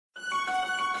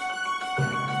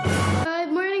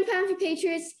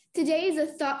Patriots, today is a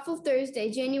thoughtful Thursday,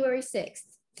 January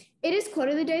 6th. It is Quote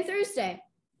of the Day Thursday.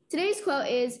 Today's quote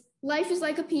is, "Life is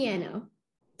like a piano.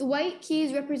 The white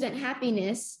keys represent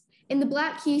happiness, and the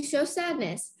black keys show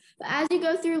sadness. But as you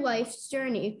go through life's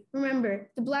journey,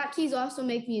 remember, the black keys also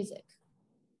make music."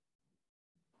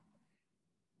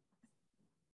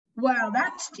 Wow,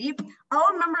 that's deep.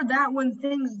 I'll remember that when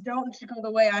things don't go the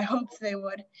way I hoped they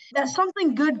would. That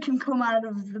something good can come out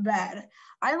of the bad.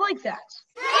 I like that.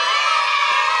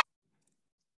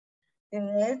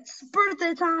 It's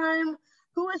birthday time.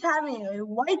 Who is having a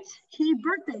white key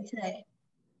birthday today?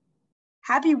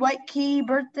 Happy white key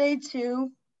birthday to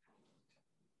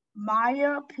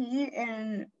Maya P.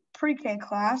 in pre-K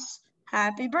class.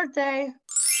 Happy birthday.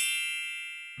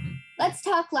 Let's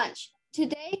talk lunch.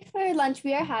 Today for lunch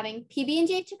we are having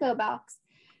PB&J to-go box,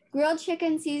 grilled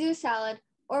chicken Caesar salad,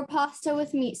 or pasta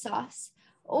with meat sauce,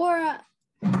 or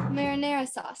marinara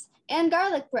sauce, and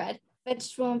garlic bread.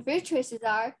 Vegetable and fruit choices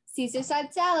are Caesar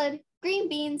side salad, green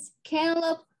beans,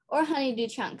 cantaloupe, or honeydew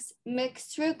chunks,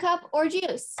 mixed fruit cup, or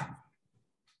juice.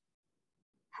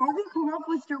 Have you come up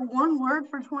with your one word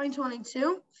for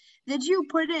 2022? Did you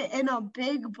put it in a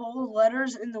big bold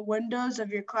letters in the windows of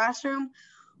your classroom?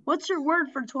 What's your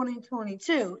word for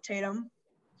 2022, Tatum?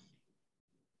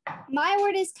 My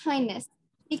word is kindness,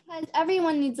 because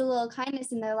everyone needs a little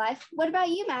kindness in their life. What about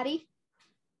you, Maddie?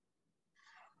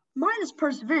 Mine is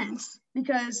perseverance,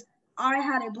 because I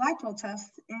had a black belt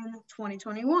test in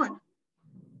 2021.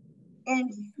 And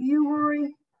you,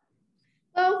 Rory?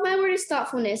 Well, my word is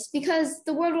thoughtfulness, because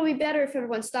the world will be better if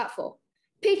everyone's thoughtful.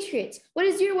 Patriots, what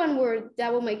is your one word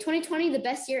that will make 2020 the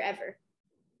best year ever?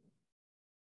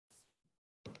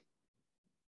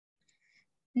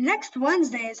 Next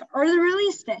Wednesday is early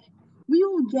release day. We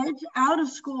will get out of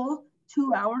school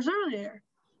 2 hours earlier.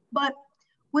 But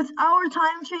with our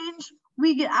time change,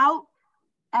 we get out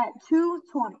at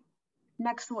 2:20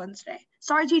 next Wednesday.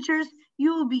 Sorry, teachers,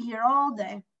 you will be here all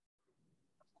day.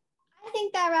 I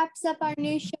think that wraps up our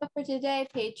news show for today,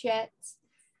 Patriots.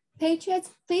 Patriots,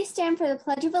 please stand for the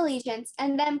Pledge of Allegiance,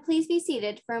 and then please be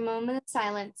seated for a moment of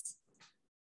silence.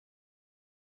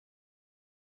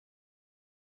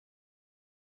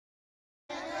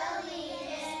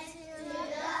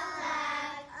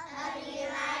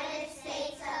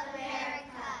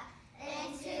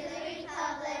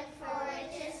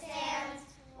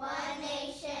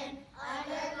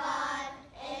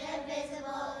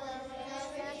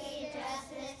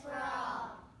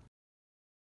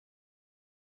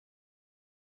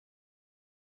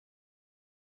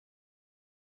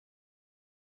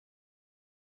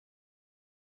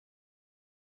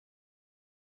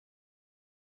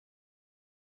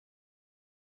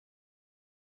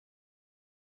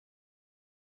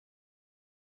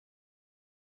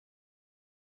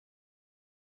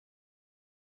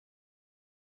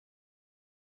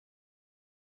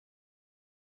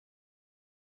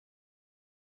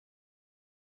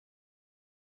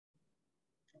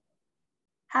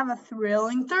 Have a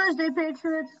thrilling Thursday,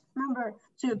 Patriots. Remember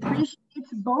to appreciate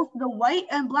both the white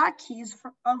and black keys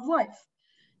of life.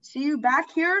 See you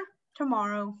back here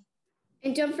tomorrow.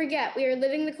 And don't forget, we are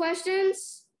living the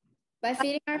questions by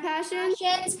feeding our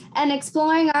passions and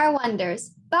exploring our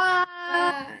wonders. Bye.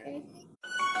 Bye.